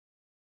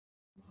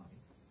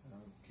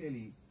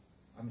clearly,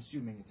 I'm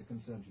assuming it's a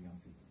concern to young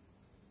people.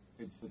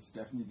 It's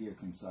definitely a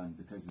concern,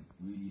 because it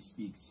really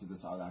speaks to the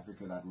South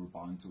Africa that we're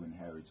bound to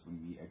inherit when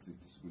we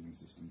exit the schooling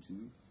system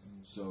too.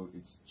 So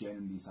it's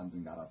generally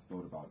something that I've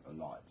thought about a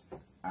lot.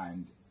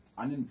 And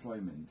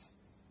unemployment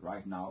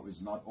right now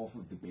is not off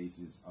of the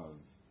basis of...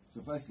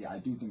 So firstly, I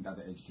do think that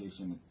the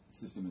education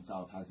system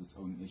itself has its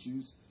own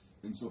issues,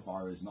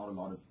 insofar as not a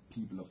lot of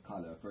people of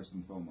color, first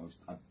and foremost,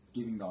 are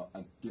given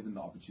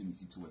the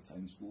opportunity to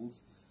attend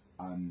schools.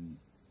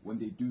 When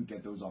they do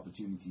get those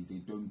opportunities, they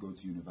don't go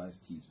to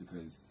universities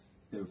because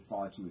they're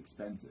far too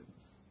expensive.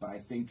 But I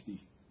think the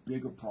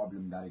bigger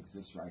problem that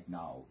exists right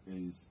now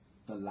is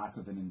the lack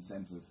of an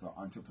incentive for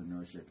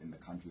entrepreneurship in the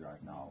country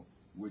right now,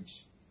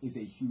 which is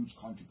a huge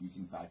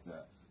contributing factor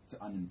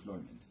to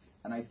unemployment.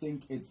 And I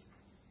think it's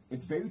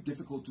very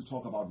difficult to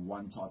talk about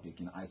one topic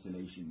in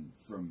isolation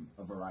from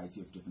a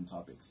variety of different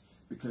topics,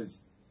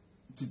 because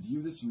to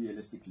view this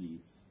realistically,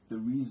 the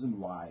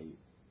reason why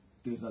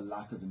there's a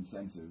lack of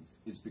incentive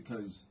is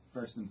because,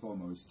 first and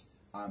foremost,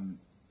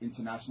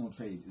 international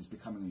trade is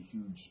becoming a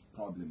huge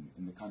problem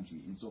in the country,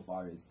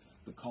 insofar as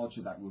the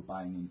culture that we're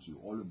buying into,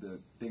 all of the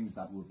things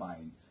that we're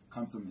buying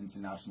come from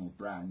international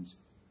brands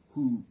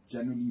who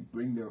generally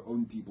bring their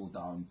own people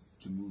down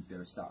to move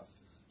their stuff.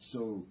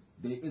 So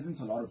there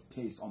isn't a lot of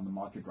place on the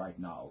market right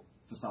now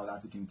for South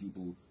African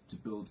people to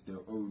build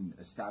their own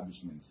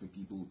establishments, for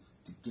people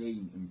to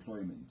gain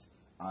employment.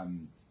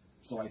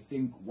 So I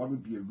think what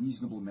would be a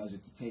reasonable measure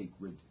to take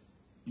would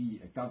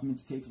be a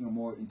government taking a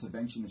more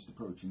interventionist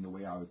approach in the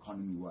way our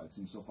economy works,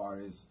 insofar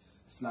as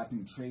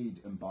slapping trade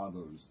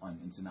embargoes on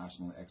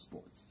international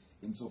exports,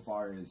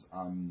 insofar as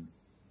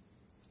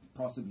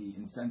possibly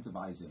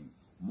incentivizing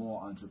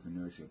more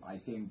entrepreneurship. I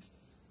think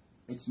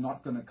it's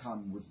not going to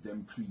come with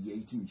them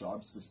creating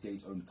jobs for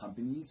state-owned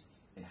companies.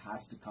 It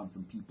has to come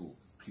from people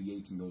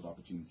creating those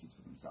opportunities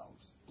for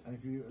themselves. And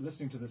if you're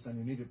listening to this and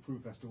you needed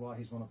proof as to why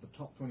he's one of the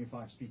top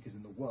 25 speakers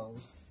in the world,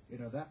 you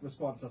know, that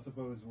response, I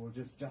suppose, will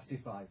just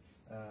justify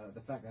the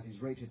fact that he's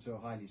rated so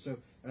highly. So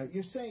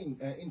you're saying,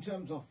 in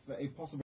terms of a possible